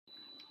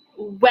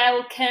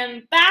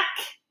Welcome back,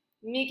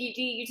 Miggy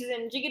D's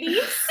and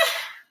Jiggities.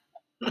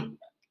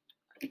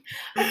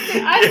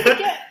 I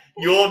forget.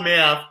 Your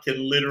mouth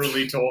can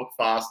literally talk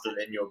faster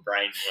than your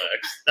brain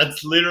works.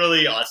 That's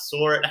literally, I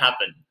saw it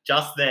happen.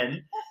 Just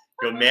then,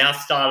 your mouth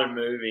started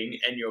moving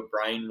and your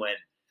brain went,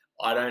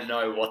 I don't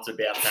know what's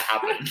about to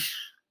happen.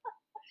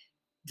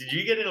 Did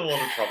you get in a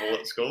lot of trouble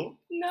at school?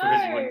 No.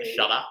 Because you wouldn't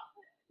shut up?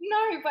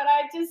 No, but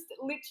I just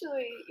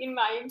literally in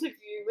my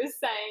interview was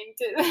saying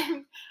to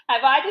them,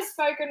 have I just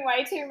spoken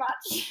way too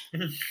much?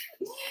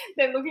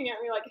 They're looking at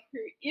me like, who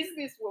is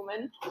this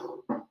woman?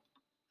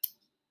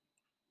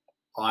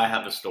 I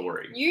have a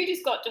story. You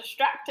just got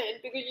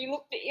distracted because you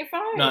looked at your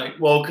phone. No,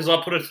 well, because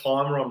I put a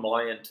timer on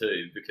my end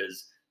too,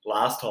 because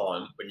last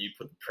time when you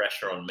put the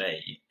pressure on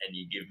me and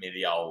you give me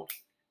the old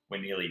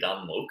we're nearly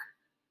done look,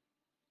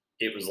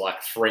 it was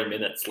like 3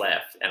 minutes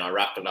left and I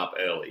wrapped it up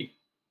early.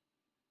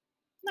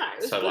 No,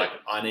 it was So, good.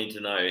 I need to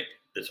know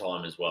the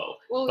time as well.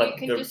 Well, but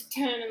you can just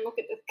turn and look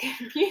at the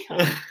computer.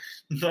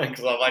 No,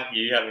 because I like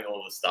you having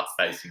all the stuff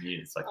facing you.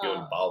 It's like you're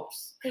in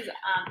bulbs. Because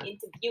I'm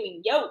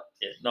interviewing you.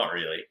 Yeah, not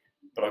really.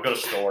 But I've got a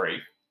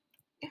story.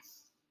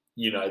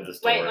 You know the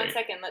story. Wait 1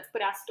 second. Let's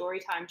put our story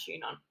time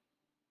tune on.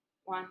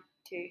 1,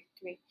 2,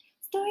 3.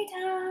 Story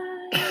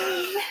time.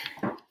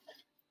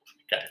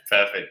 Okay,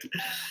 perfect.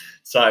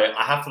 So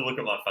I have to look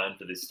at my phone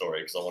for this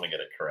story because I want to get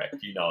it correct.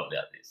 You know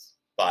about this.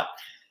 But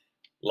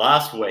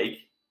last week,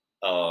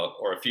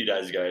 or a few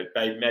days ago,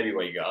 maybe a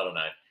week ago, I don't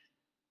know,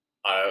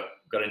 I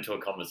got into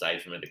a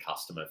conversation with a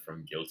customer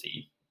from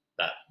Guilty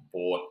that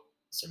bought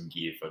some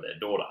gear for their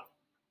daughter.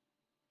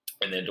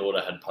 And their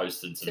daughter had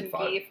posted some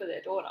gear for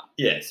their daughter.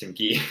 Yeah, some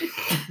gear.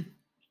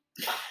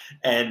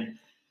 And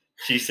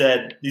she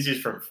said, this is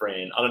from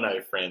Fran. I don't know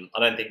if Fran, I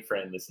don't think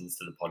Fran listens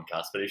to the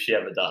podcast, but if she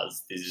ever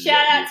does, this is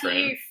Shout out to Fran.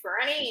 you,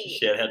 Franny.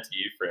 Shout out to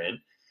you,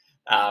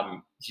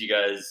 Fran. She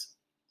goes,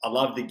 I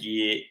love the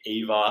gear.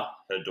 Eva,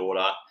 her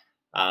daughter,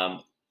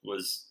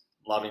 was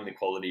loving the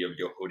quality of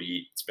your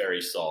hoodie. It's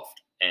very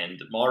soft.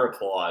 And my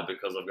reply,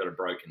 because I've got a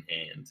broken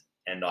hand,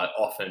 and I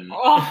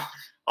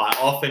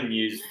often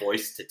use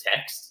voice to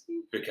text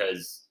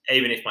because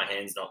even if my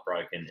hand's not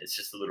broken, it's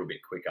just a little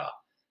bit quicker.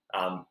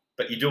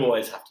 But you do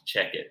always have to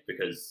check it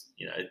because,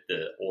 you know,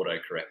 the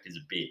autocorrect is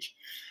a bitch.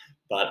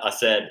 But I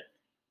said,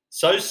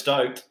 so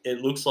stoked.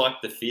 It looks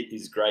like the fit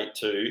is great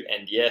too.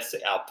 And yes,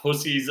 our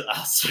pussies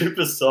are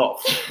super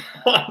soft.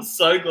 I'm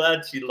so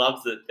glad she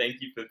loves it. Thank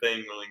you for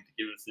being willing to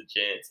give us a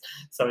chance.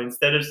 So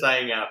instead of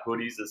saying our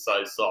hoodies are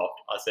so soft,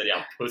 I said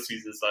our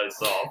pussies are so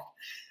soft.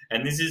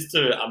 And this is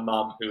to a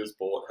mum who has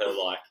bought her,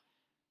 like,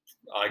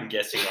 I'm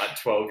guessing, like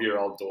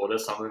 12-year-old daughter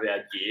some of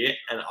our gear.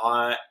 And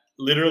I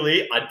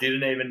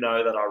didn't even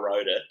know that I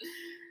wrote it.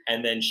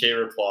 And then she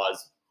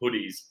replies,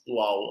 hoodies,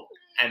 lol.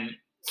 And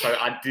so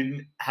I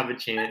didn't have a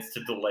chance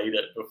to delete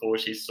it before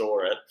she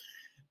saw it.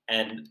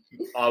 And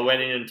I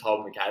went in and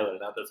told Michaela,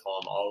 and at the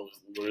time I was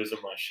losing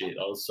my shit.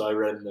 I was so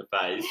red in the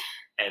face.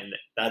 And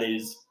that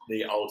is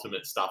the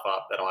ultimate stuff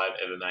up that I've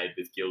ever made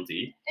with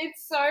Guilty.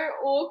 It's so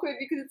awkward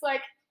because it's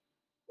like,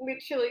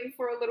 literally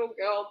for a little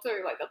girl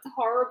too, like that's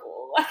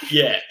horrible.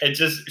 Yeah,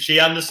 she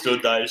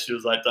understood though. She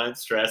was like, don't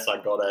stress, I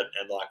got it.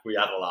 And like, we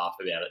had a laugh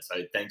about it. So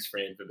thanks,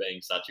 Fran, for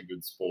being such a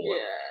good sport.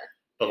 Yeah.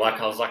 But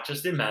like, I was like,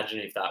 just imagine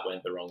if that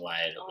went the wrong way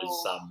and it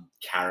was some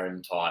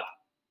Karen type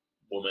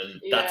woman.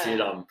 Yeah. That's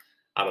it.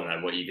 I don't know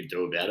what you could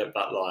do about it,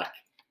 but like,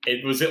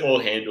 it was all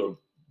handled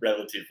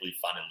relatively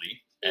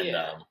funnily. And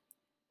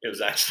it was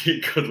actually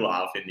a good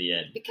laugh in the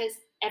end. Because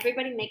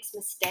everybody makes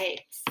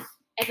mistakes.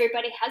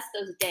 Everybody has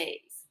those days.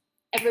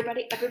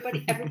 Everybody makes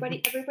mistakes.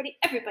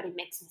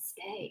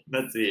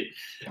 That's it.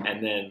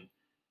 And then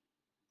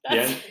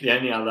the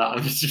only other,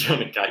 I'm just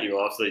trying to cut you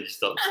off so you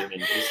stop singing.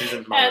 This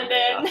isn't my And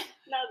then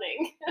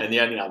nothing. And the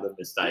only other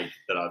mistake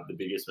the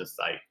biggest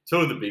mistake, two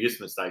of the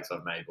biggest mistakes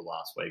I've made the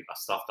last week, I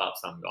stuffed up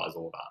some guy's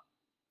order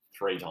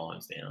 3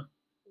 times now.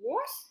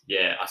 What?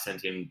 Yeah, I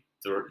sent him,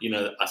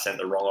 I sent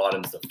the wrong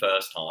items the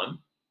first time.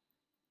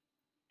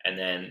 And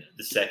then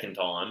the second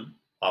time,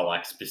 I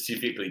like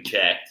specifically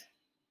checked.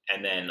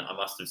 And then I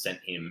must have sent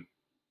him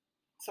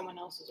someone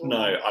else's order.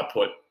 No, I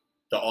put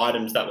the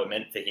items that were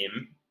meant for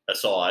him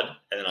aside,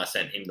 and then I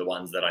sent him the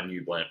ones that I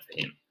knew weren't for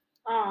him.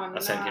 Oh, no. I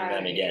sent him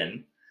them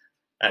again.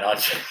 And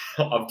I've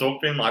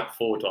talked to him like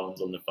 4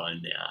 times on the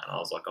phone now. And I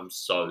was like, I'm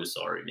so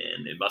sorry,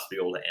 man. It must be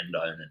all the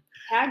endo. And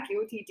how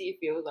guilty do you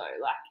feel, though?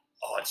 Like,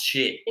 oh, it's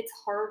shit. It's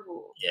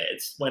horrible. Yeah,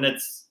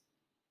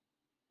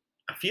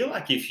 I feel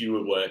like if you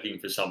were working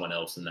for someone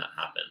else and that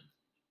happened,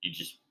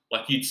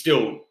 you'd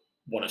still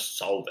want to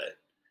solve it.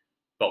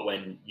 But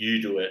when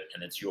you do it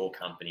and it's your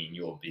company and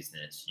your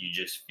business, you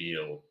just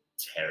feel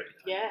terrible.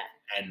 Yeah.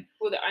 And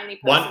the only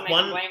person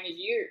making blame is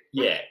you.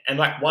 Yeah. And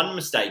like one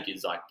mistake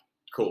is like,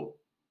 cool,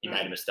 you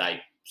made a mistake,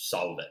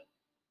 solve it.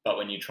 But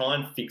when you try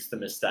and fix the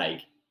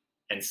mistake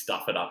and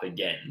stuff it up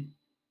again,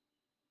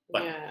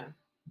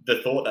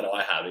 the thought that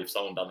I have, if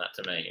someone done that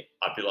to me,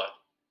 I'd be like,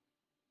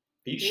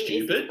 are you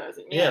stupid?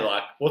 Yeah,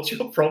 like, what's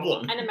your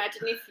problem? And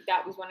imagine if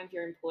that was one of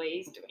your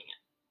employees doing it.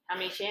 How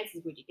many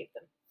chances would you give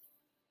them?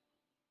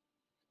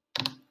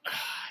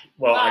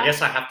 Well, I But-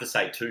 guess I have to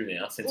say 2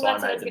 now since Well, I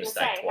that's what I made was the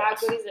going to mistake say.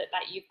 twice. How good is it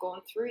that you've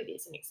gone through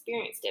this and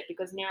experienced it?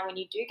 Because now when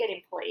you do get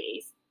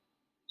employees,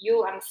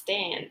 you'll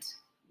understand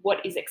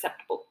what is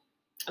acceptable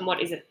and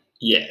what isn't.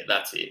 Yeah,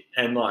 that's it.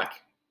 And like,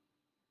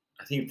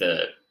 I think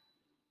the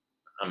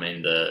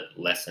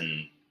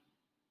lesson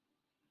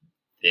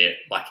there,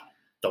 like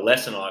the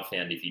lesson I've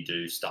found if you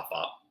do stuff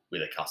up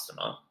with a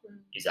customer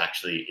is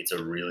actually it's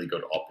a really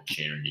good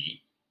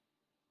opportunity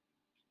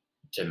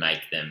to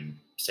make them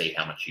see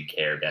how much you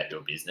care about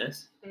your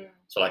business. Mm.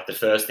 So like the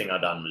first thing I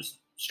done was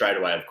straight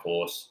away, of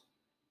course,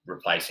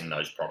 replacing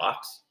those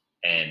products.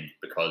 And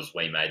because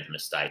we made the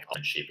mistake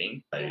on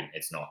shipping, so Yeah.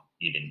 it's not,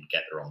 you didn't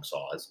get the wrong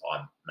size.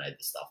 I made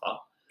the stuff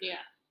up. Yeah.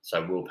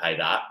 So we'll pay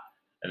that.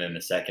 And then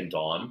the second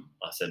time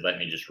I said, let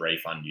me just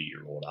refund you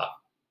your order.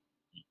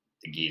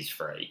 The gear's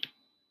free.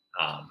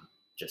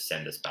 Just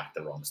send us back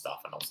the wrong stuff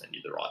and I'll send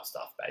you the right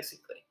stuff,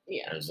 basically.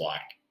 Yeah. And it was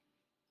like,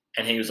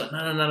 and he was like,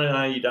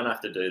 no, you don't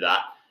have to do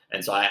that.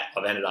 And so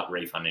I've ended up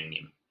refunding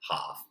him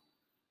half,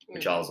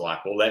 which I was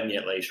like, well, let me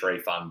at least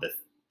refund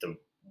the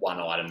one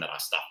item that I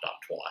stuffed up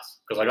twice.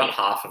 Because I got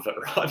half of it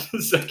right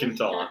the second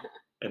time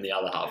and the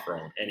other half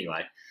wrong.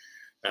 Anyway,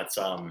 that's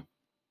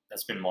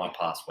been my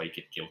past week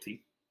at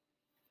Guilty.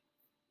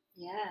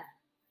 Yeah.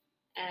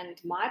 And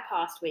my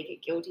past week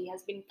at Guilty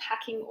has been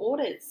packing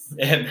orders.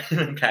 And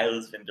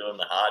Kayla's been doing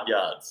the hard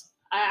yards.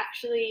 I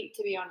actually,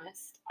 to be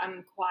honest,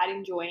 I'm quite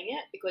enjoying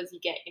it because you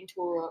get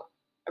into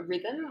a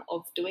rhythm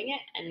of doing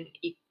it and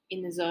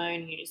in the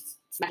zone, you just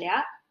smash it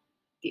out.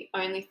 The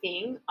only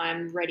thing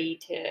I'm ready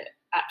to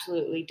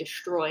absolutely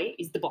destroy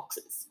is the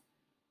boxes.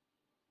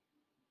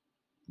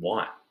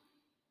 Why?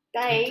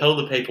 They Tell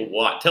the people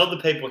why. Tell the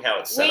people how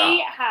it's set up.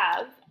 We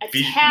have a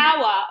Vision.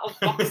 tower of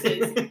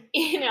boxes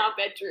in our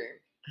bedroom.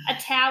 A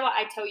tower,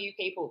 I tell you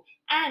people.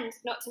 And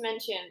not to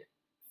mention,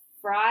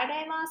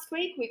 Friday last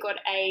week, we got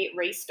a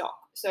restock.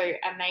 So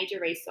a major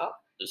restock.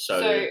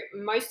 So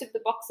most of the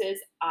boxes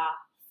are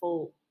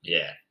full.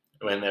 Yeah.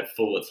 When they're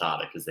full, it's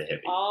harder because they're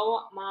heavy.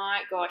 Oh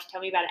my gosh,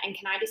 tell me about it. And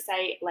can I just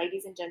say,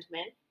 ladies and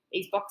gentlemen,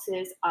 these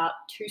boxes are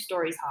 2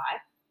 stories high.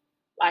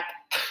 Like,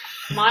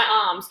 my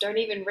arms don't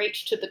even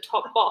reach to the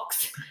top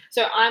box.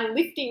 So I'm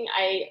lifting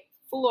a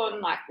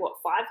full-on,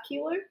 5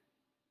 kilo?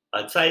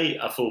 I'd say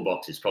a full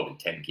box is probably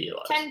 10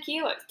 kilos. 10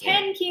 kilos.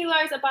 10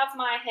 kilos above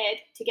my head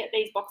to get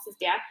these boxes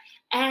down.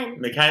 And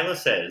Michaela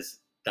says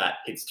that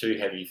it's too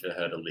heavy for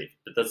her to lift,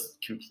 but that's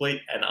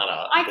complete and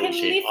utter I bullshit.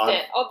 can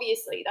lift it,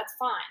 obviously, that's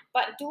fine.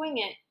 But doing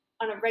it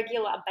on a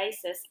regular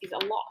basis is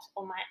a lot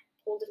on my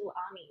poor little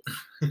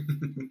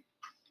armies.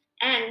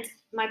 And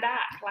my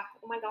back,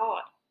 oh my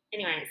God.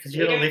 Anyways. Because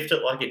you got to lift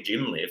it like a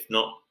gym lift,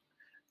 not...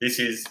 This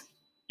is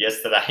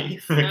yesterday,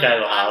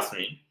 Michaela asked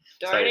me.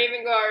 Don't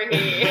even go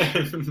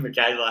here.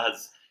 Michaela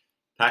has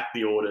packed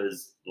the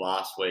orders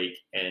last week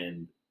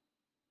and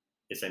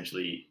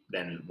essentially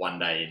then one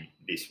day in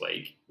this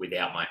week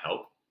without my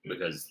help,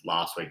 because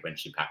last week when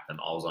she packed them,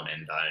 I was on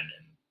endone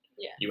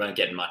and you weren't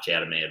getting much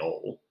out of me at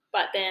all.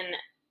 But then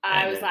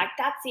I was like,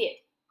 that's it.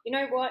 You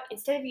know what?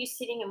 Instead of you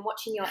sitting and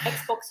watching your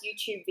Xbox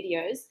YouTube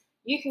videos,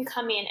 you can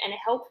come in and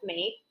help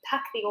me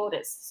pack the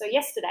orders. So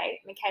yesterday,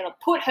 Michaela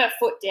put her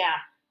foot down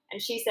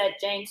and she said,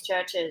 James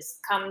Churches,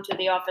 come to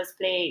the office,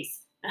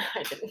 please.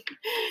 I didn't.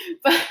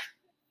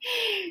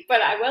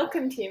 But I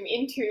welcomed him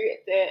into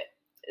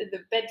the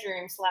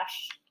bedroom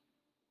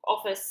 /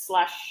 office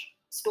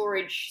 /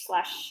 storage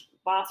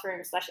 /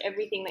 bathroom /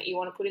 everything that you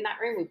want to put in that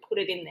room. We put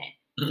it in there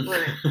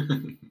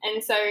room.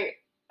 And so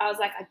I was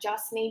like, I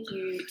just need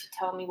you to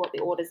tell me what the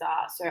orders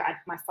are so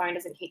my phone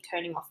doesn't keep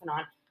turning off and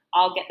on.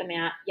 I'll get them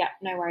out. Yep,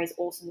 no worries.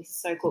 Awesome. This is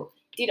so cool.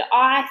 Did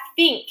I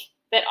think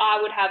that I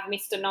would have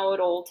Mr.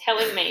 Know-It-All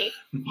telling me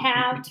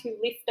how to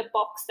lift a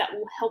box that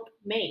will help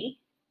me,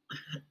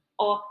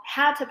 or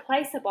how to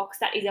place a box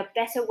that is a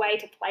better way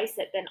to place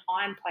it than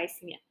I'm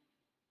placing it?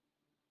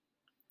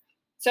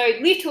 So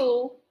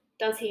little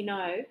does he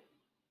know,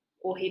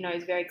 or he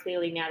knows very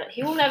clearly now, that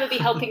he will never be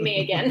helping me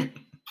again.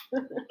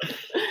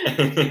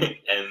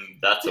 And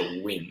that's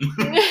a win.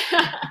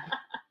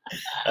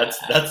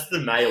 That's the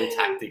male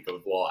tactic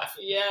of life.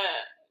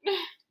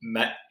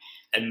 Yeah.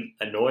 And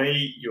annoy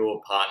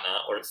your partner,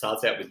 or it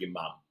starts out with your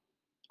mum.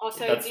 Oh,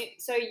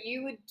 so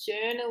you were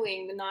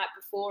journaling the night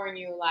before and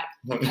you were like,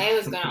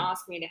 Michaela's going to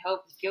ask me to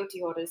help with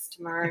guilty orders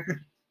tomorrow.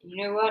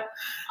 You know what?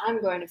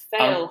 I'm going to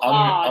fail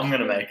hard. I'm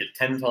going to make it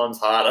 10 times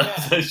harder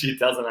so she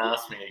doesn't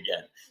ask me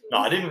again. No,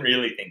 I didn't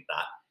really think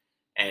that.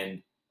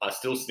 And I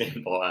still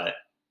stand by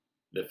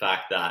the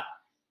fact that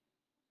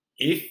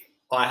if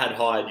I had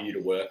hired you to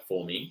work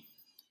for me,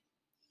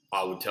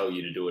 I would tell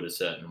you to do it a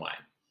certain way.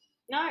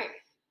 No.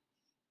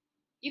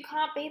 You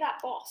can't be that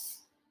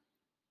boss.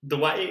 The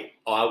way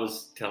I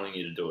was telling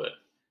you to do it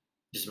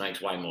just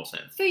makes way more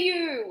sense. For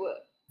you.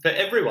 For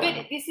everyone.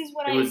 But this is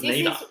what This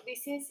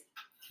is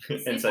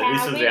is our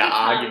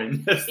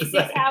argument. This is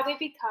how we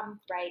become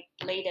great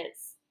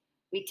leaders.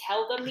 We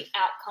tell them the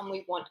outcome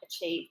we want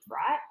achieved,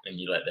 right? And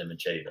you let them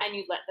achieve it. And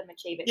you let them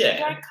achieve it. Yeah. You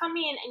don't come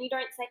in and you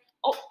don't say,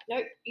 oh,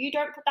 no, you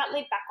don't put that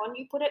lid back on.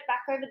 You put it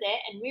back over there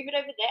and move it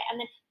over there. And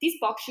then this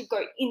box should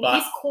go in But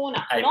this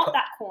corner, not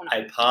that corner.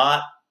 A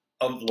part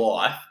of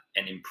life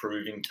and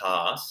improving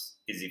tasks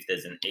is if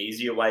there's an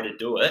easier way to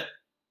do it.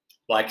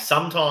 Like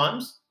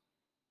sometimes,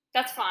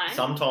 That's fine.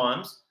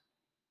 Sometimes,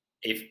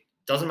 if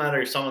doesn't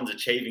matter if someone's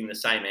achieving the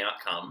same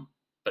outcome,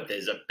 but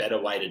there's a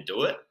better way to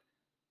do it.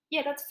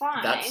 Yeah, that's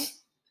fine.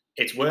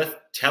 It's worth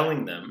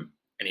telling them,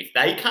 and if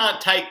they can't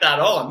take that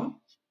on,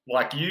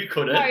 like you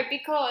couldn't, no,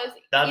 because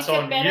that's it's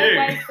on a better you.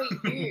 way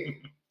for you.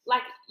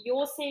 Like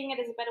you're seeing it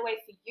as a better way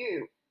for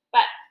you,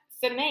 but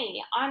for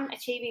me, I'm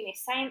achieving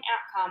the same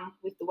outcome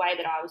with the way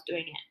that I was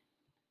doing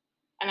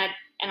it, and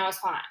I was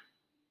fine.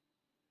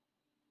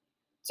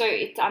 So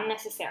it's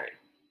unnecessary.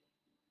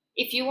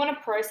 If you want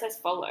a process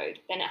followed,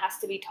 then it has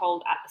to be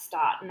told at the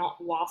start, not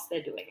whilst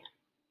they're doing it,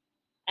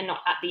 and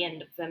not at the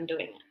end of them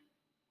doing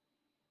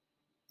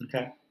it.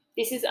 Okay.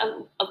 This is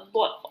a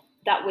lot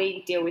that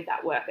we deal with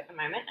at work at the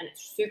moment, and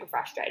it's super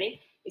frustrating,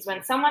 is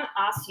when someone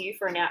asks you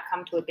for an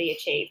outcome to be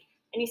achieved,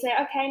 and you say,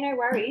 okay, no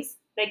worries.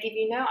 They give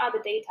you no other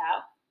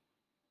detail,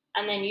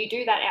 and then you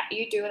do that,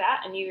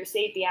 and you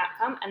receive the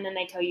outcome, and then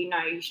they tell you, no,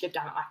 you should have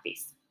done it like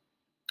this.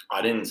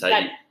 I didn't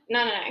say No.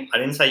 I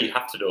didn't say you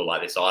have to do it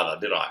like this either,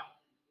 did I?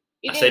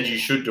 I said you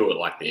should do it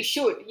like this. You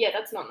should. Yeah,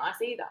 that's not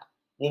nice either.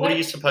 Well, what are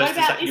you supposed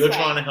to say? You're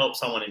trying to help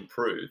someone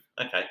improve.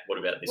 Okay, what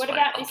about this way? What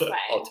about this way?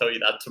 I'll tell you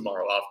that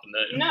tomorrow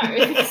afternoon. No,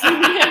 it's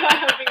never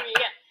helping me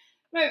again.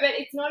 No, but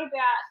it's not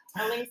about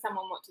telling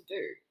someone what to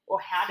do or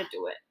how to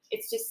do it.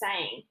 It's just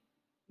saying,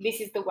 this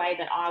is the way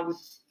that I would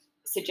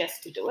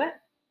suggest to do it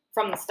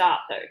from the start,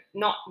 though,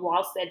 not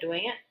whilst they're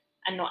doing it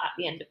and not at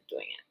the end of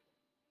doing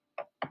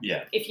it.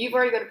 Yeah. If you've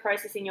already got a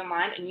process in your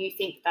mind and you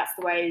think that's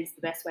the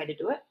best way to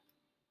do it,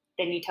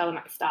 then you tell them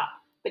at the start.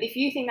 But if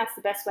you think that's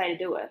the best way to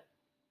do it,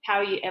 how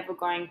are you ever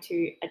going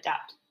to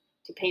adapt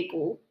to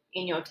people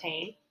in your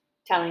team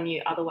telling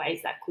you other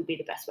ways that could be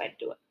the best way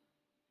to do it?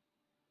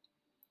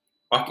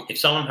 If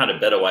someone had a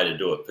better way to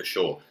do it, for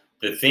sure.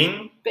 The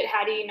thing... But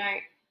how do you know...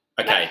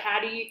 Okay. Like, how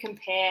do you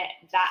compare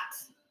that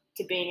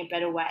to being a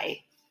better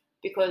way?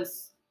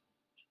 Because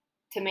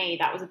to me,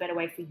 that was a better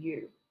way for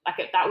you.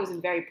 Like, that was a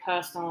very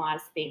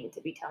personalised thing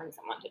to be telling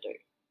someone to do.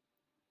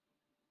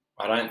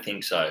 I don't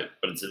think so,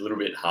 but it's a little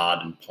bit hard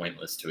and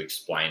pointless to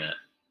explain it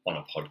on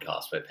a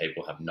podcast where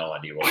people have no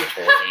idea what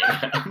we're talking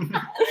about.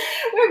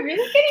 We're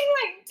really getting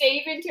like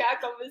deep into our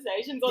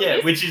conversations on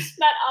this, which is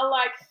that are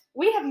like,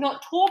 we have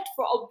not talked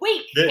for a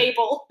week,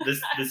 people.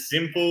 The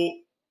simple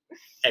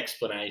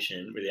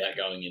explanation, without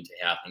going into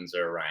how things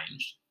are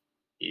arranged,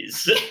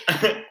 is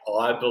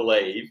I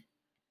believe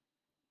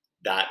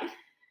that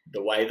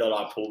the way that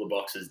I pull the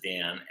boxes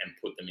down and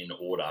put them in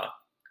order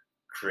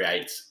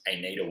creates a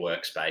neater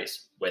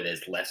workspace where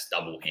there's less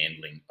double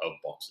handling of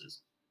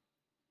boxes.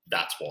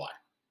 That's why.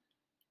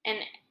 And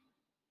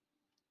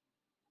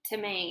to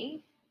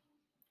me,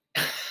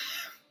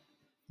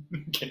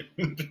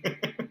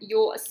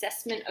 your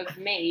assessment of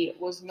me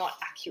was not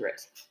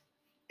accurate,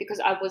 because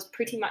I was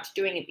pretty much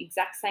doing it the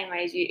exact same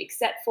way as you,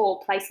 except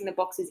for placing the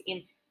boxes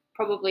in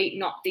probably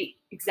not the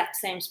exact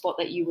same spot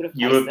that you would have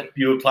placed them.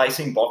 You were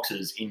placing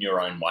boxes in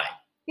your own way.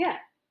 Yeah.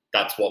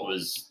 That's what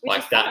was Which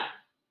like that.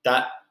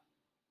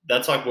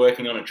 That's like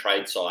working on a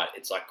trade site.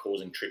 It's like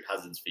causing trip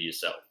hazards for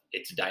yourself.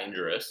 It's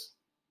dangerous,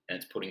 and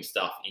it's putting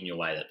stuff in your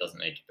way that doesn't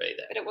need to be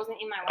there. But it wasn't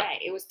in my way.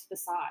 It was to the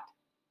side.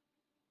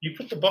 You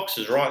put the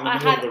boxes right in the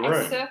middle of the room. I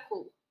had a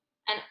circle,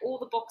 and all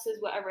the boxes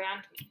were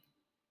around me.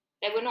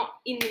 They were not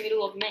in the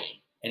middle of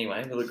me.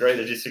 Anyway, we'll agree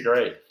to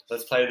disagree.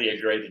 Let's play the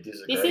agree to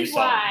disagree. This is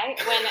why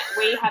when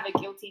we have a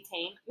guilty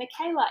team,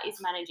 Michaela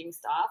is managing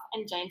staff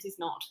and James is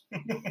not.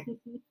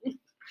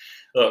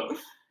 Look,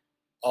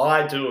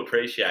 I do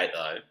appreciate,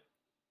 though,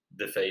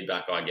 the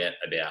feedback I get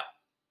about,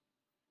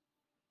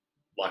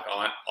 like,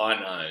 I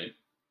know,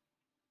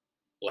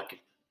 like,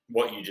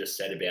 what you just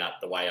said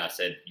about the way I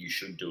said you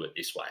should do it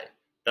this way.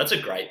 That's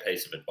a great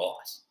piece of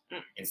advice.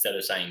 Instead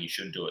of saying you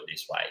should do it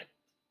this way,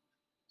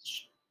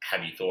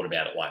 have you thought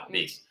about it like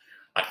this?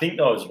 I think,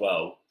 though, as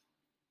well,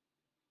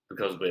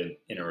 because we're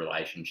in a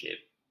relationship.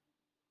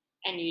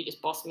 And you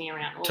just boss me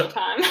around all the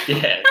time.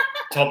 Yeah,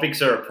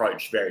 topics are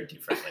approached very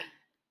differently.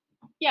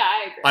 Yeah,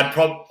 I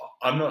agree.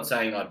 I'm not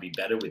saying I'd be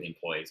better with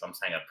employees. I'm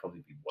saying I'd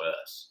probably be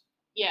worse.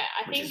 Yeah,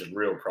 which is a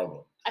real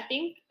problem. I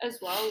think as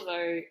well,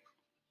 though,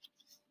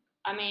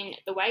 I mean,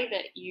 the way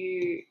that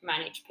you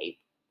manage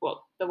people,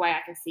 well, the way I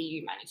can see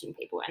you managing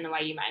people and the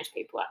way you manage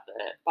people at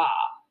the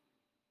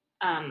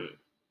bar,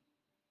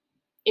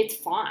 it's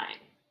fine.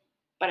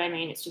 But I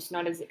mean, it's just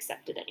not as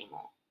accepted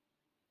anymore.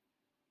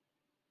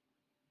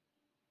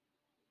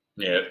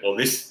 Yeah, well,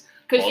 since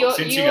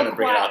you're going to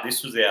bring it up,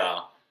 this was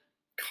our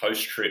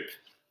coast trip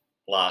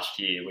last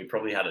year. We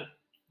probably had a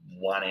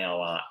 1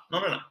 hour,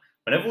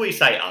 whenever we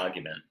say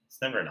argument,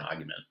 it's never an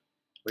argument.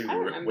 We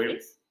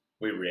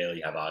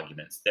rarely have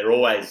arguments. They're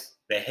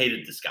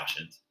heated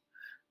discussions,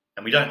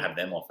 and we don't have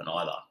them often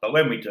either. But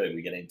when we do,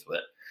 we get into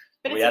it.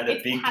 But we had the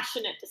it's big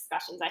passionate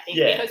discussions, I think,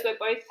 Yeah. because we're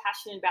both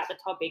passionate about the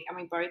topic and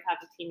we both have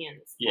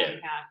opinions Yeah.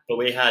 on how. But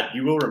we had,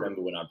 you will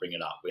remember when I bring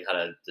it up, we had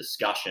a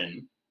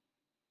discussion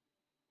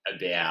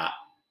about,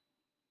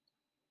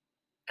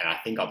 and I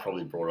think I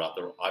probably brought it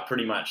up, I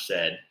pretty much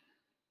said,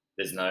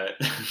 there's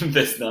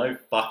no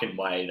fucking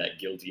way that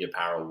Guilty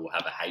Apparel will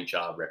have a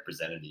HR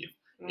representative.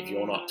 If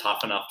you're not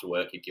tough enough to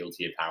work at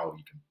Guilty Apparel,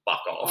 you can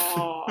fuck off.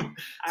 Oh,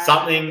 I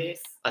Something- remember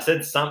this. I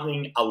said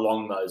something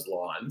along those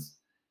lines.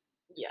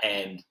 Yeah.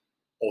 And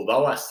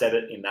although I said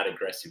it in that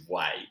aggressive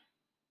way,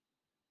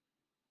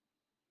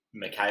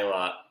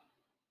 Michaela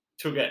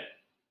took it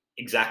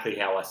exactly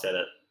how I said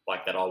it,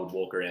 like that I would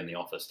walk around the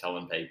office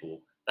telling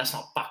people, that's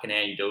not fucking how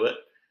you do it.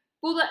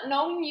 Well, that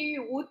knowing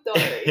you would though.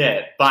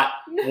 Yeah, but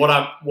what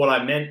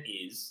I meant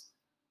is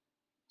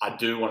I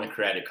do want to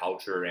create a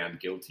culture around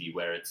Guilty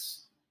where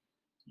it's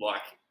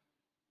like,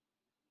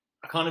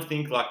 I kind of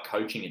think like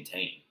coaching a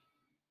team.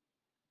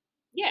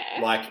 Yeah.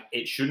 Like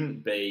it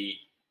shouldn't be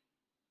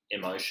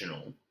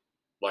emotional.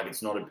 Like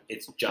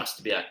it's just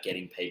about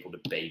getting people to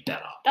be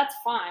better. That's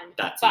fine.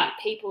 That's but it.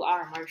 people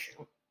are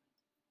emotional.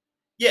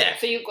 Yeah.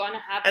 So you're going to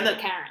have And the the-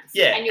 Karens.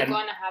 yeah, And you're and-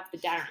 going to have the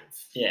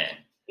Darrens. Yeah.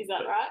 Is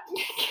that right?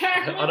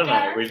 Karen I don't know.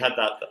 Darren. We've had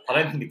that. I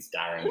don't think it's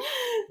Darren. No.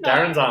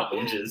 Darrens aren't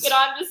whingers. But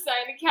I'm just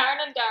saying, Karen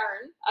and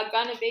Darren are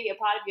going to be a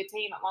part of your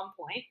team at one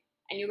point,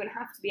 and you're going to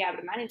have to be able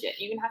to manage it.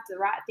 You're going to have the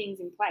right things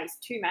in place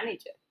to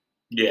manage it.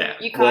 Yeah.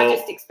 You can't well,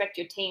 just expect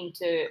your team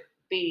to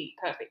be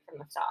perfect from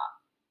the start.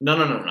 No.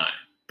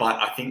 But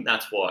I think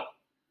that's what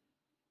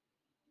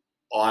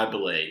I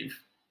believe,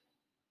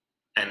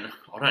 and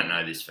I don't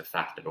know this for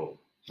fact at all.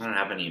 I don't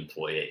have any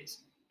employees,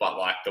 but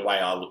like the way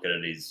I look at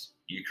it is,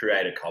 you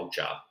create a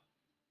culture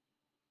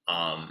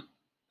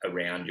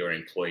around your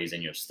employees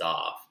and your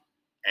staff,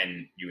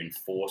 and you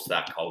enforce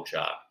that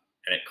culture.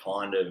 And it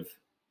kind of,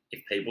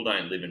 if people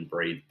don't live and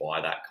breathe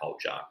by that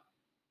culture,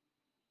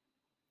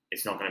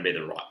 it's not going to be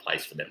the right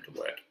place for them to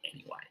work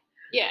anyway.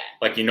 Yeah.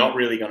 Like you're not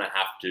really going to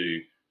have to,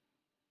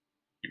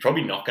 you're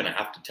probably not going to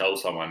have to tell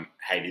someone,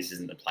 hey, this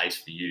isn't the place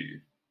for you.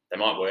 They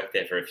might work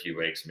there for a few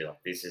weeks and be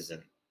like, this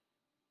isn't.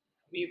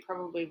 You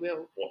probably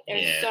will. What,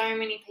 There's yeah, so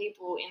many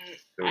people in.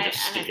 who'll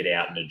just stick it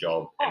out in a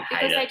job and hate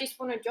because they it. just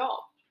want a job.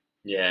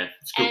 Yeah,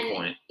 it's a good And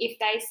point. if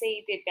they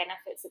see the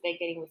benefits that they're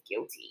getting with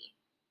Guilty,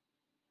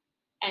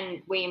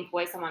 and we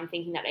employ someone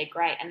thinking that they're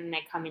great, and then they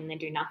come in and they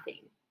do nothing,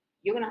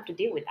 you're going to have to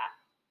deal with that.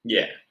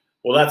 Yeah.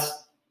 Well, that's,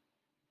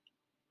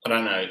 I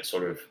don't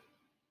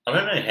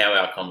know how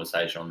our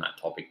conversation on that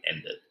topic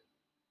ended.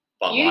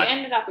 But You like,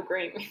 ended up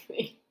agreeing with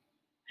me.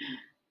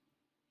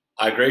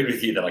 I agreed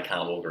with you that I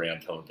can't walk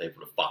around telling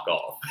people to fuck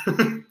off.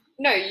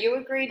 No, you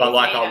agreed But with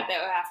like me I'll- that there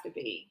will have to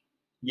be.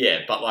 Yeah,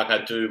 but like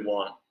I do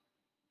want,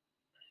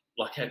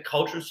 like a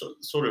culture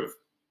sort of,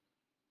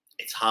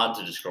 it's hard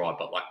to describe,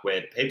 but like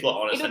where people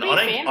are honest. It'll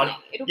And be I a don't, family.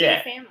 It'll be yeah,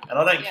 a family. and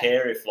I don't Yeah.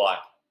 care if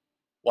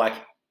like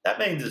that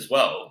means as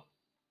well,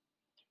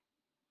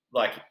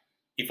 like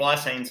if I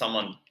seen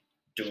someone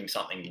doing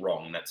something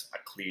wrong, that's a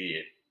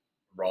clear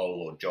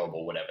role or job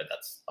or whatever,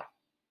 that's like,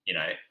 you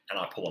know, and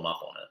I pull them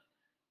up on it,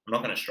 I'm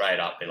not going to straight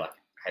up be like,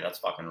 hey, that's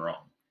fucking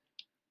wrong.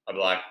 I'd be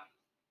like,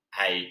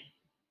 hey,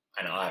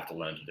 I know I have to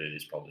learn to do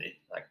this probably.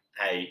 Like,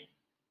 hey,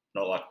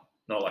 not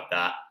like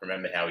that.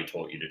 Remember how he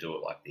taught you to do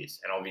it like this.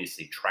 And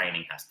obviously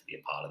training has to be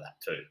a part of that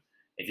too.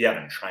 If you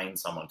haven't trained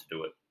someone to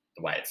do it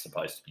the way it's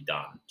supposed to be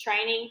done.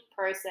 Training,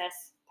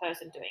 process,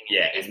 person doing it.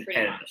 Yeah, is pretty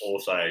and much.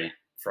 also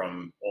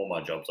from all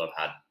my jobs I've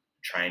had,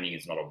 training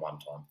is not a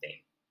one-time thing.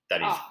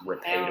 That is Oh,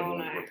 hell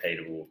no.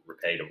 repeatable.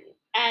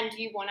 And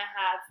you want to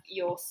have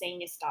your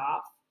senior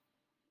staff,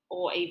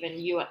 or even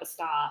you at the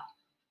start,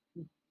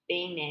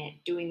 being there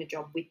doing the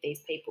job with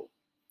these people.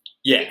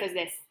 Yeah, Because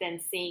they're then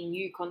seeing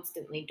you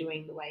constantly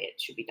doing the way it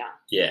should be done.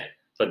 yeah.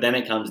 But then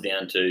it comes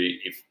down to,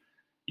 if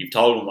you've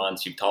told them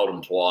once, you've told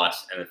them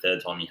twice, and the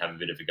third time you have a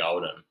bit of a go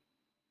at them,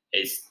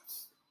 they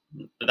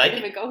Have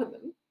can a go at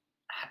them.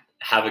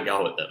 have a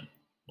go at them.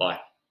 Like,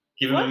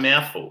 give them What? a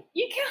mouthful.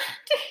 You can't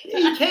do Yeah,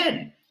 you that.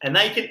 can. And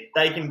they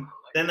can,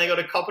 then they got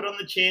to cop it on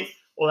the chin,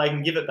 or they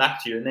can give it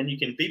back to you, and then you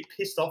can be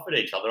pissed off at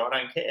each other. I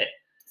don't care.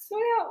 It's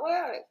not how it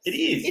works. It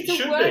is. It's It a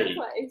should be.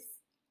 workplace.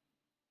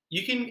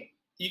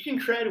 You can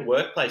create a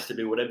workplace to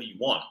be whatever you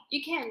want.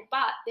 You can,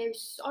 but there's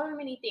so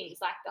many things.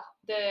 Like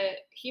the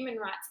Human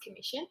Rights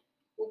Commission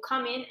will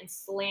come in and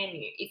slam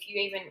you if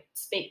you even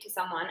speak to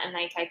someone and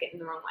they take it in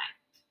the wrong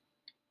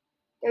way.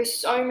 There's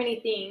so many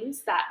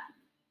things that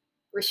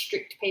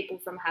restrict people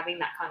from having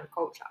that kind of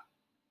culture,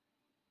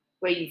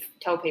 where you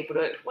tell people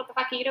to, what the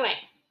fuck are you doing?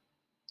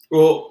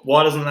 Well,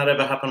 why doesn't that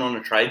ever happen on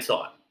a trade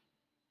site?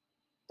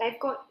 They've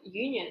got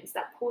unions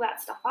that pull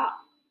that stuff up.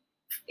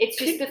 It's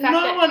just the fact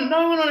no that one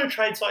on a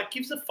trade site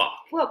gives a fuck.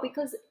 well,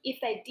 because if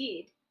they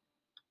did,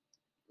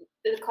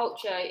 the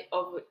culture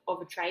of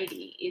a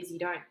tradie is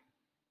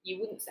you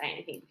wouldn't say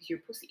anything because you're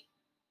a pussy.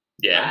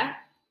 Yeah. Right?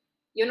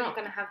 You're not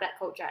going to have that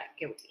culture at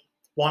Guilty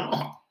Why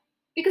not?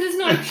 because it's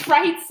not a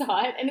trade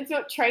site and it's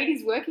not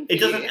tradies working for It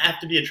doesn't you. have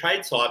to be a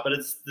trade site, but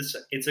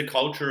it's a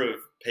culture of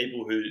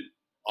people who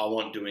I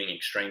want doing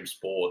extreme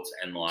sports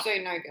and like So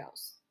no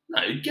girls.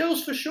 no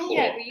girls for sure.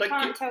 Yeah, but you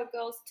can't tell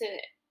girls to.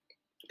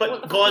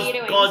 What the But fuck are you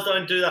doing? guys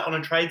don't do that on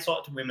a trade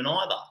site to women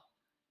either.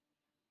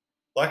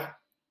 Like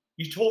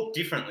you talk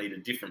differently to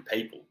different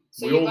people.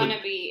 So we're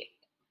gonna be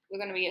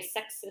a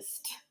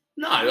sexist.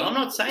 No, I'm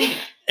not saying it.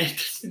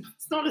 It's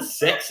not a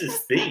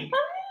sexist thing.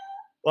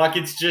 Like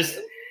it's just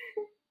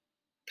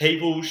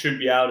people should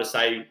be able to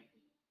say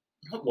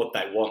what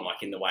they want,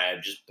 like in the way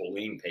of just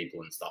bullying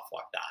people and stuff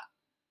like that.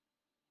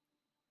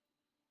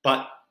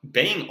 But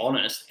being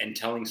honest and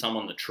telling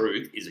someone the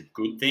truth is a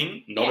good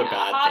thing, not a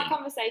bad A hard thing.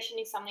 conversation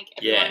is something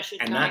everyone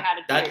should know how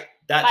to do.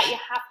 That's, but you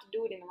have to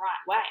do it in the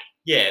right way.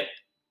 Yeah,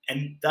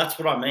 and that's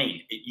what I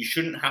mean. You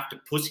shouldn't have to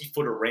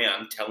pussyfoot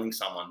around telling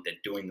someone they're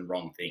doing the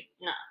wrong thing.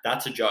 No.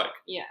 That's a joke.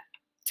 Yeah.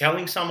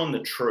 Telling someone the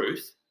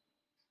truth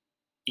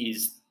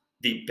is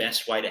the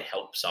best way to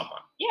help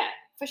someone. Yeah,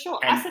 for sure.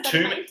 And I said that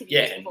in my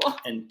interviews before.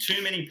 And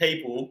too many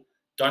people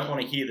don't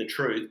want to hear the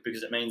truth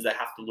because it means they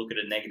have to look at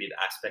a negative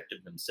aspect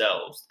of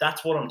themselves.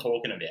 That's what I'm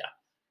talking about.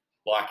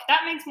 Like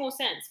that makes more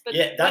sense. But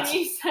yeah, when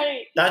you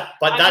say that's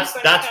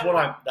what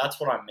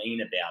I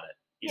mean about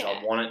it. Is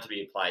I want it to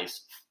be a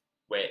place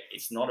where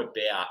it's not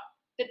about.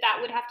 But that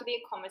would have to be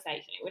a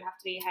conversation. It would have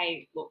to be,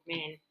 hey, look,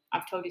 man,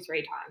 I've told you 3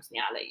 times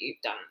now that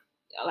you've done,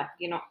 like,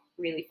 you're not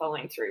really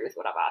following through with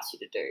what I've asked you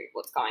to do.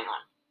 What's going on?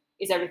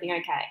 Is everything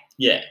okay?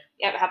 Yeah.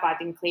 Yeah. Have I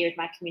been clear with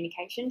my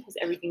communication? Has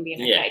everything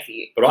been okay for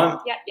you?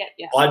 But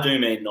Yeah. I do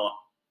mean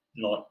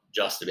not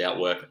just about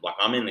work. Like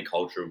I'm in the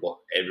culture of what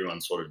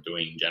everyone's sort of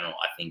doing in general.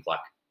 I think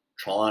like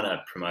trying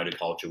to promote a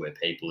culture where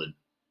people are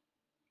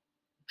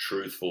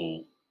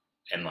truthful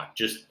and like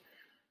just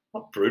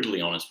not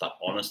brutally honest, but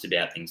honest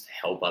about things to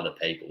help other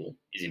people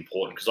is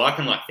important. Because I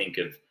can like think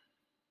of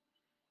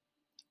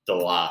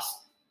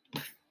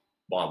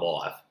my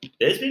life.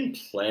 There's been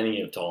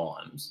plenty of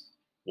times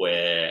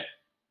where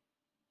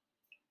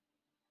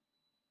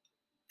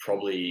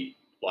probably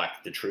like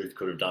the truth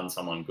could have done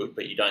someone good,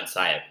 but you don't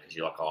say it because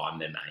you're like, oh, I'm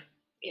their mate.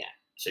 Yeah.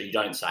 So you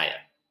don't say it.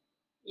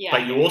 Yeah.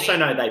 But you also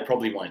know they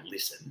probably won't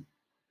listen.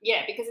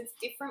 Yeah, because it's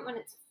different when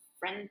it's a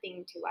friend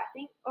thing too, I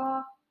think.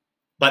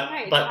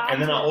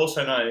 And then I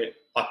also know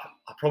I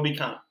probably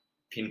can't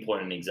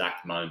pinpoint an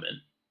exact moment,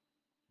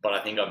 but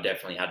I think I've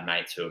definitely had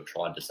mates who have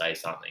tried to say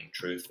something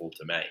truthful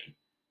to me.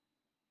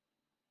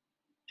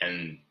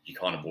 And you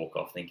kind of walk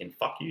off thinking,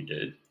 fuck you,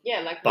 dude.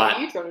 Yeah, like what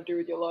are you trying to do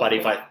with your life? But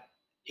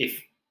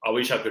if I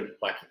wish I could,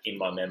 like, in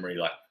my memory,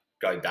 like,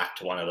 go back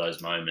to one of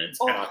those moments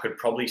and I could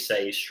probably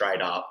see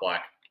straight up,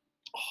 like,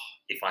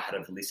 if I had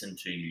have listened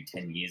to you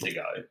 10 years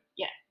ago,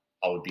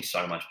 I would be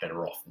so much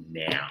better off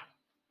now.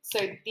 So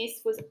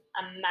this was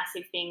a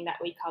massive thing that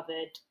we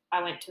covered.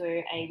 I went to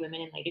a Women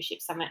in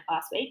Leadership Summit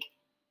last week.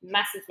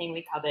 Massive thing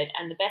we covered.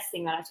 And the best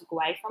thing that I took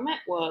away from it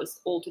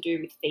was all to do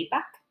with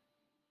feedback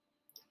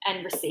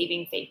and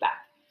receiving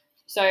feedback.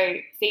 So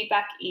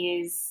feedback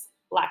is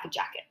like a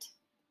jacket.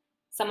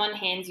 Someone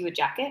hands you a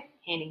jacket,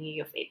 handing you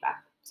your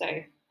feedback. So,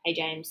 hey,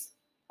 James,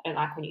 I don't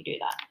like when you do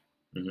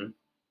that. Mm-hmm.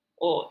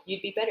 Or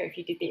you'd be better if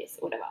you did this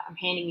or whatever. I'm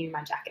handing you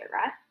my jacket,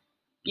 right?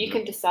 You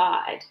can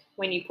decide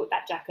when you put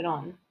that jacket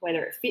on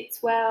whether it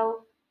fits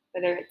well,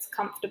 whether it's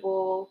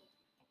comfortable,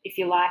 if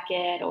you like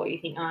it, or you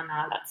think, oh,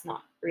 no, that's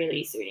not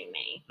really suiting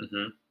me.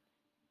 Mm-hmm.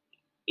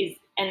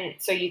 And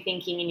so you're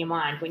thinking in your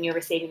mind when you're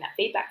receiving that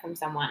feedback from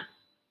someone,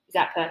 is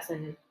that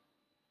person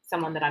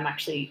someone that I'm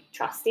actually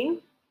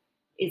trusting?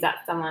 Is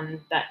that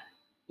someone that,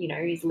 you know,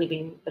 is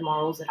living the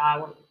morals that I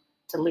want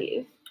to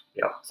live?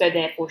 Yeah. So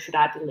therefore, should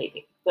I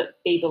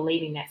be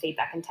believing their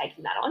feedback and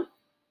taking that on?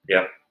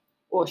 Yeah.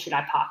 Or should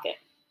I park it?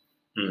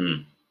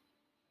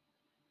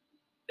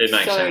 It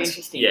makes sense.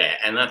 Interesting. Yeah,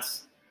 and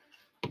that's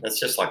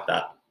just like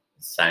that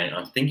saying.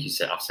 I think you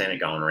said I've seen it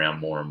going around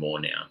more and more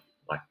now.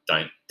 Like,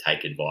 don't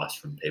take advice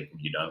from people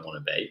you don't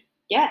want to be.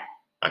 Yeah.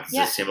 Like it's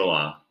a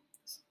similar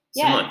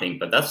thing,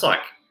 but that's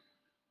like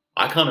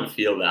I kind of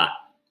feel that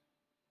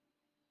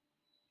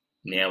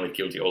now with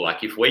Guilty, or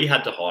like if we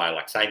had to hire,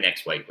 like say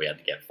next week we had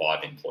to get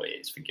 5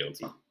 employees for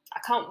Guilty. I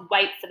can't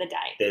wait for the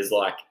day. There's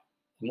like,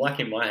 I'm like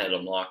in my head,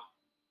 I'm like,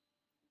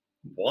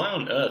 why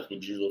on earth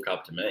would you look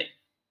up to me?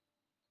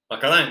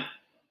 Like I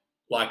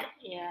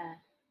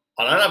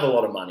don't have a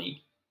lot of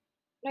money.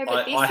 No,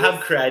 but I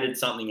have created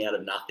something out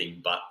of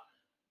nothing, but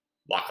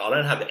like I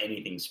don't have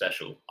anything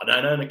special. I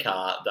don't own a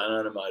car, don't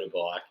own a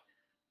motorbike.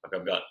 Like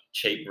I've got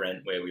cheap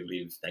rent where we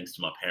live thanks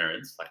to my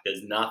parents. Like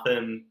there's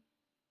nothing,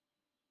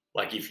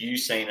 like if you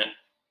seen it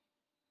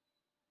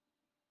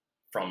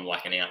from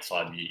like an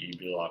outside view, you'd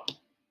be like,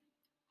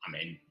 I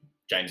mean,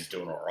 James is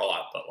doing all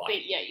right, but like.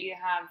 But yeah, you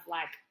have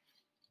like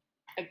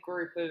a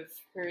group of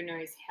who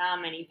knows how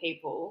many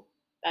people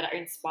that are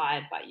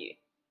inspired by you.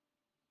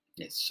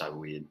 It's so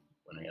weird.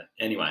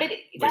 Anyway.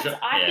 But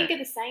I think of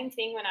the same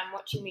thing when I'm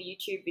watching the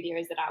YouTube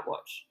videos that I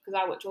watch, because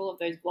I watch all of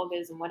those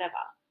bloggers and whatever.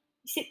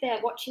 You sit there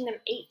watching them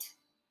eat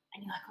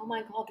and you're like, oh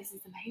my God, this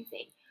is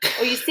amazing.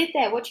 Or you sit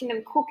there watching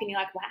them cook and you're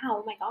like, wow,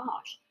 oh my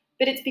gosh.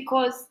 But it's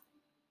because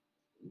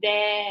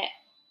they're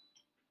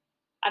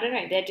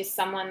just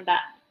someone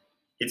that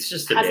It's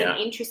just has about.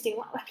 an interesting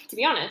one. Like, to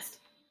be honest,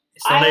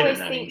 It's not I even always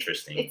that think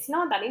interesting. it's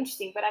not that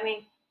interesting. But I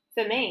mean,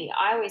 for me,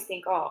 I always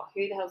think, oh,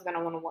 who the hell's going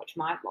to want to watch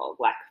my vlog?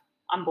 Like,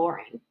 I'm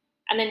boring.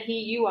 And then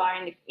here you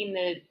are in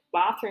the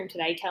bathroom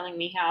today telling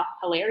me how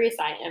hilarious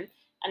I am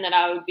and that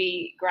I would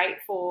be great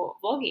for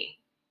vlogging.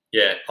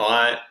 Yeah,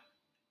 I've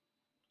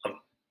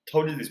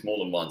told you this more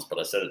than once, but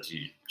I said it to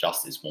you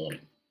just this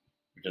morning.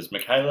 Because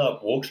Michaela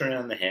walks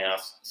around the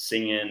house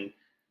singing,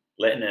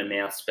 letting her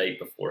mouth speak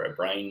before her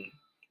brain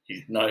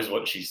knows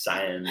what she's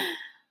saying.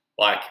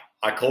 Like,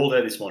 I called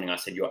her this morning, I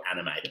said, you're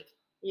animated.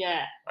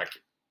 Yeah.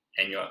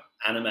 And you're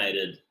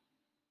animated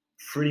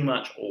pretty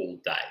much all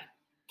day.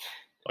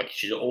 Like,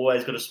 she's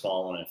always got a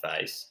smile on her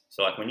face.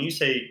 So, like, when you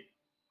see,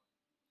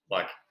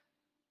 like,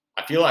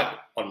 I feel like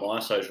on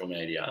my social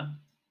media,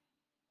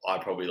 I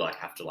probably, like,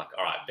 have to, like,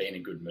 all right, be in a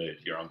good mood.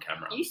 You're on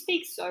camera. You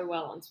speak so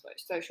well on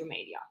social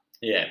media.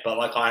 Yeah, but,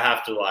 like, I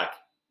have to, like,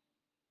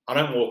 I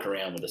don't walk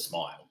around with a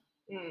smile.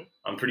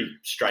 I'm pretty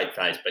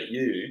straight-faced. But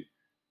you,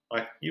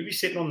 like, you'll be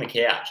sitting on the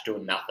couch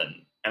doing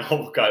nothing, and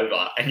I'll look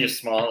over, and you're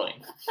smiling.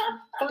 What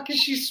the fuck is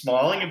she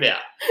smiling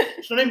about?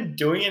 She's not even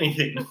doing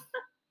anything.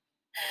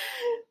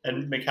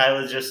 And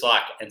Michaela's just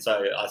like, and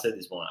so I said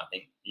this morning, I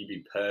think you'd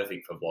be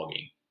perfect for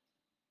vlogging.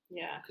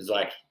 Yeah. Because,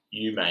 like,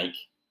 you make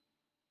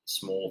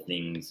small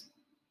things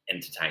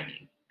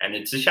entertaining. And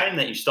it's a shame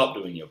that you stopped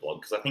doing your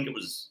vlog, because I think if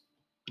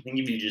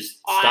you just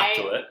stuck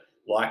to it,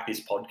 like this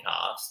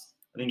podcast,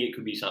 I think it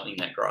could be something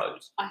that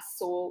grows. I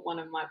saw one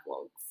of my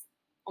vlogs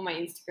on my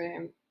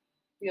Instagram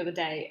the other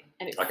day,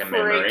 and it like a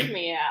freaked memory?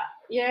 me out.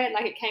 Yeah,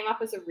 like it came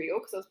up as a reel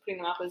because I was putting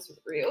them up as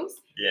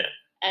reels. Yeah.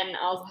 And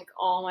I was like,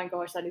 oh my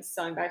gosh, that is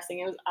so embarrassing.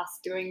 It was us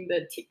doing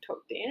the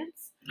TikTok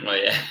dance. Oh,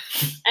 yeah.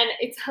 And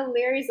it's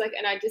hilarious. Like,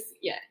 and I just,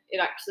 yeah, it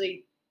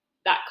actually,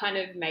 that kind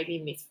of made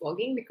me miss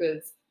vlogging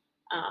because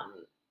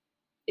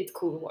it's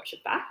cool to watch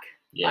it back.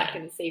 Yeah. Like,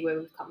 and see where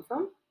we've come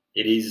from.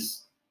 It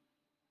is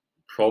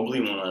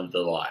probably one of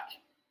the, like,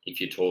 if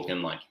you're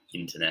talking, like,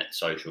 internet,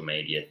 social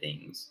media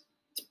things,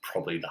 it's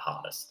probably the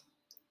hardest.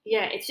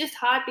 Yeah, it's just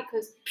hard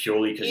because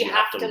Purely because you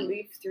have to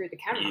live through the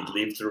camera. You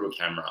live through a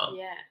camera.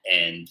 Yeah.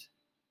 And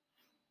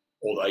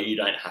although you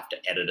don't have to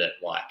edit it,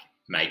 like,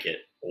 make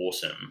it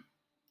awesome,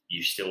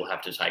 you still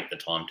have to take the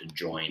time to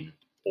join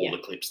all the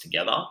clips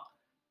together,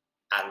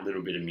 add a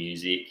little bit of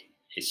music.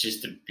 It's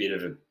just a bit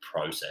of a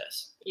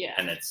process. Yeah.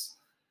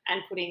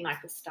 And putting,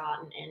 like, the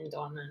start and end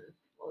on and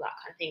all that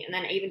kind of thing. And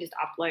then even just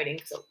uploading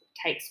because it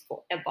takes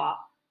forever.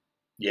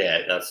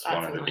 Yeah, that's one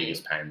of the annoying.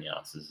 biggest pain in the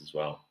asses as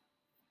well.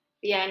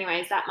 Yeah,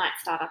 anyways, that might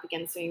start up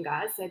again soon,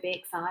 guys. So be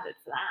excited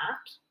for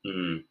that.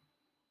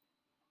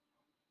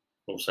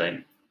 We'll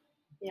see.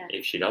 Yeah.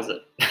 If she does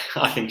it.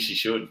 I think she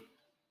should.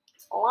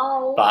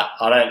 Oh. But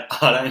I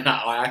don't know.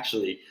 I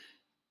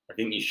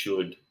think you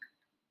should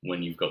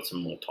when you've got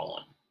some more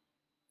time.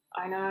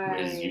 I know.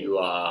 Because you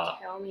are.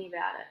 Tell me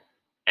about it.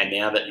 And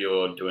now that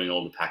you're doing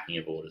all the packing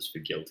of orders for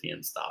Guilty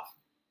and stuff,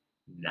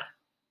 nah.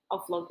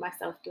 I'll vlog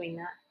myself doing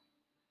that.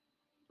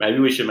 Maybe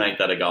we should make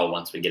that a goal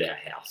once we get our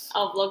house.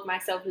 I'll vlog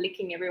myself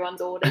licking everyone's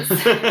orders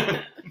before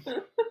they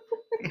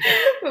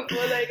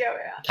go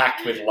out.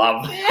 Packed with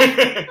love.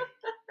 Yeah.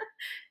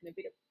 And a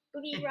bit of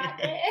boogie right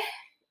there.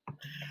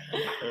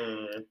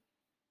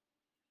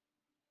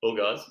 Well,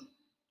 guys,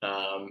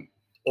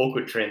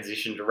 awkward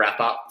transition to wrap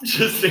up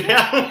just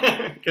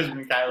now because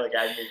Michaela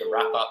gave me the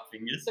wrap up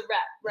fingers. So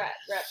wrap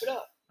it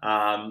up.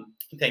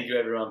 Thank you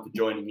everyone for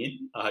joining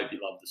in. I hope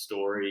you loved the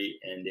story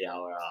and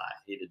our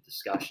heated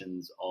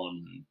discussions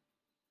on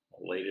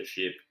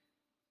leadership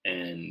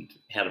and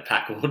how to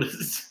pack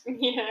orders.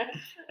 Yeah.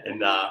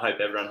 And I hope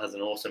everyone has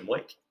an awesome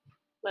week.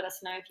 Let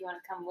us know if you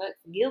want to come work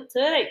for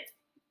Guilty.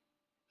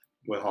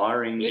 We're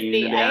hiring With in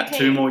the about 18.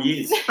 2 more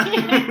years.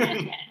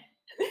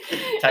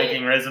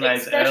 Taking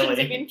resumes Expressions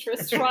early. of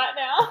interest right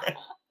now.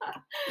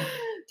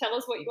 Tell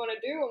us what you want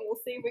to do and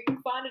we'll see if we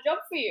can find a job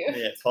for you.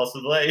 Yeah,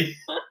 possibly.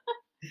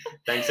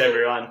 Thanks,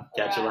 everyone.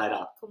 Catch you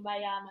later.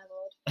 Kumbaya, my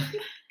lord.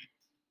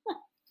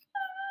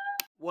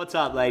 What's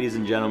up, ladies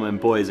and gentlemen,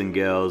 boys and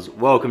girls?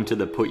 Welcome to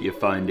the Put Your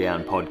Phone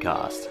Down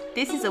podcast.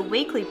 This is a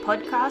weekly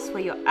podcast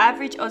where your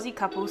average Aussie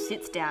couple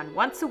sits down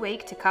once a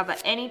week to cover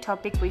any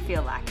topic we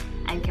feel like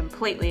and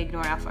completely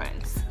ignore our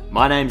phones.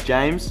 My name's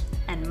James.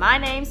 And my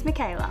name's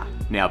Michaela.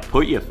 Now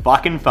put your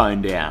fucking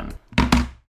phone down.